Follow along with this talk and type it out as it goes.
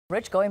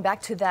Rich, going back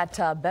to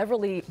that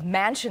Beverly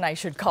mansion, I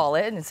should call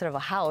it, instead of a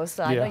house.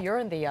 I know you're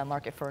in the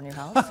market for a new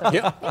house. So,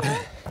 yeah,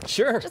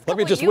 sure. Let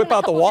me just whip whip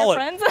out the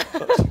wallet.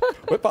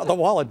 Whip out the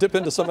wallet, dip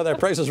into some of that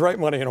Price is Right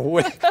money, and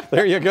away.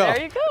 There you go.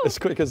 There you go. As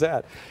quick as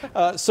that.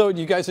 So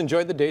you guys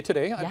enjoyed the day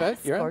today, I bet?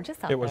 Yes,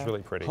 gorgeous out It was there.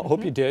 really pretty. I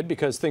hope you did,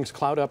 because things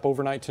cloud up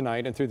overnight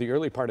tonight and through the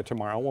early part of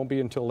tomorrow. It won't be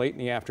until late in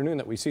the afternoon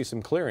that we see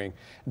some clearing.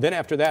 Then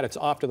after that, it's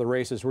off to the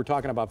races. We're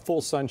talking about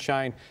full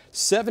sunshine,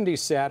 70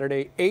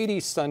 Saturday, 80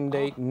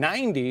 Sunday,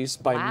 90s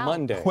by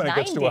Monday. When it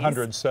gets to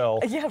 100, sell.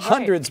 Yeah, right.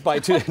 Hundreds by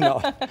two.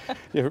 No,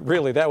 yeah,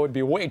 really, that would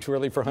be way too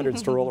early for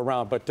hundreds to roll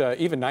around. But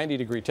even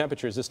 90-degree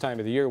temperatures this time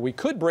of the year. We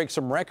could break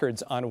some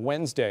records on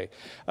Wednesday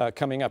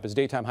coming up, as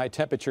daytime high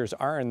temperatures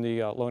are in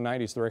the low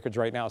 90s, the records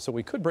right now. So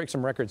we could break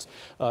some records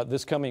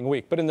this coming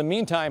week. But in the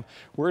meantime,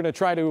 we're going to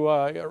try to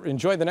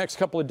enjoy the next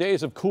couple of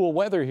days of cool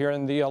weather here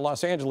in the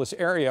Los Angeles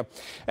area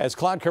as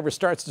cloud cover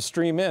starts to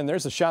stream in.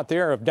 There's a shot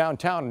there of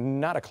downtown.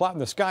 Not a cloud in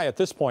the sky at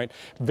this point.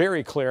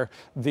 Very clear.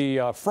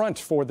 The front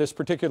for this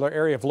particular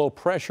area of low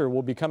pressure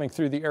will be coming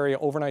through the area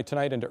overnight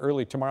tonight into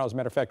early tomorrow. As a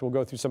matter of fact, we'll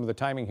go through some of the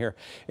timing here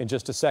in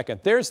just a second.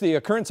 There's the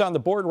occurrence on the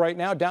board right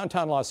now.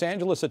 Downtown Los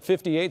Angeles at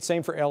 58,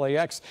 same for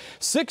LAX,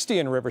 60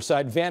 in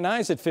Riverside, Van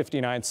Nuys at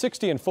 59,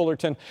 60 in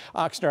Fullerton,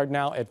 Oxnard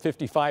now at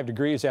 55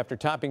 degrees after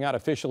topping out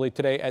officially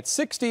today at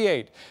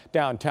 68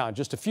 downtown.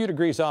 Just a few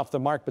degrees off the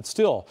mark, but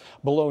still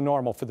below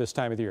normal for this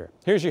time of the year.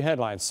 Here's your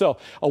headlines. So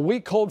a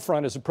weak cold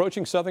front is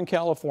approaching Southern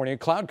California.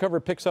 Cloud cover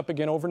picks up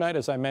again overnight,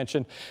 as I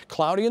mentioned.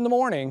 Cloudy in the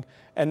morning,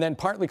 and then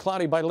partly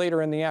cloudy by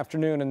later in the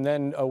afternoon, and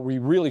then we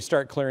really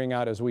start clearing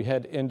out as we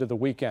head into the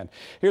weekend.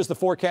 Here's the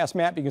forecast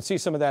map. You can see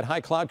some of that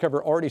high cloud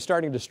cover already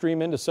starting to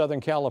stream into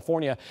Southern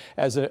California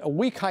as a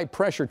weak high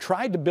pressure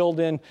tried to build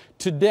in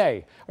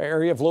today. Our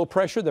area of low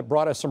pressure that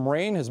brought us some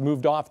rain has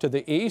moved off to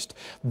the east.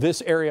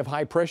 This area of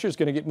high pressure is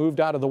going to get moved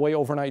out of the way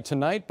overnight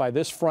tonight by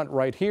this front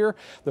right here.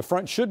 The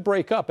front should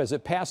break up as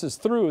it passes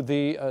through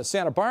the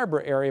Santa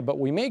Barbara area, but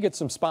we may get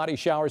some spotty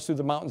showers through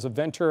the mountains of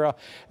Ventura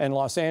and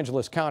Los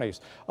Angeles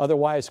counties.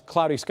 Otherwise,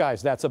 cloudy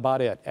skies, that's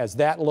about it. As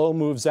that low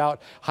moves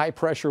out, high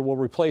pressure will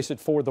replace it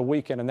for the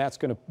weekend, and that's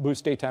going to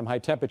boost daytime high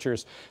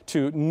temperatures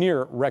to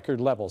near record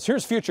levels.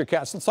 Here's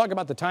Futurecast. Let's talk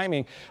about the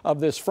timing of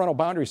this frontal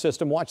boundary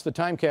system. Watch the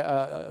time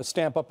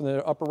stamp up in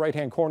the upper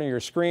right-hand corner of your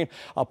screen.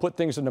 I'll put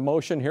things into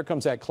motion. Here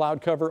comes that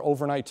cloud cover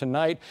overnight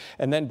tonight,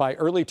 and then by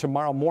early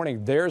tomorrow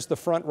morning, there's the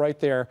front right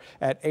there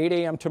at 8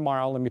 a.m.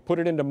 tomorrow. Let me put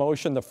it into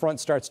motion. The front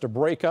starts to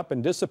break up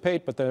and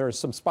dissipate, but there are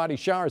some spotty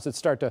showers that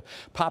start to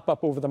pop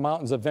up over the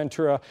mountains of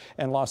Ventura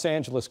and Los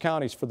Angeles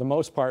counties for the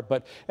most part.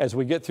 But as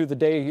we get through the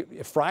day,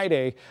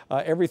 Friday,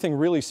 everything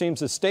really seems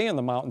to stay in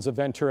the mountains of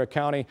Ventura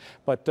County.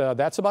 But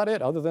that's about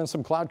it, other than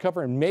some cloud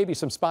cover and maybe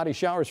some spotty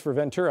showers for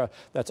Ventura.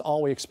 That's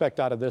all we expect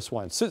out of this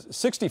one.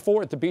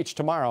 64 at the beach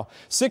tomorrow,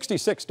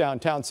 66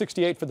 downtown,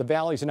 68 for the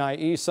valleys and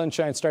IE.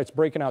 Sunshine starts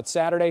breaking out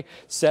Saturday,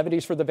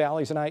 70s for the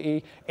valleys and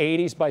IE,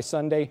 80s by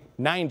Sunday,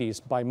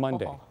 90s by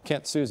Monday.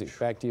 Kent, Susie,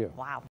 back to you. Wow.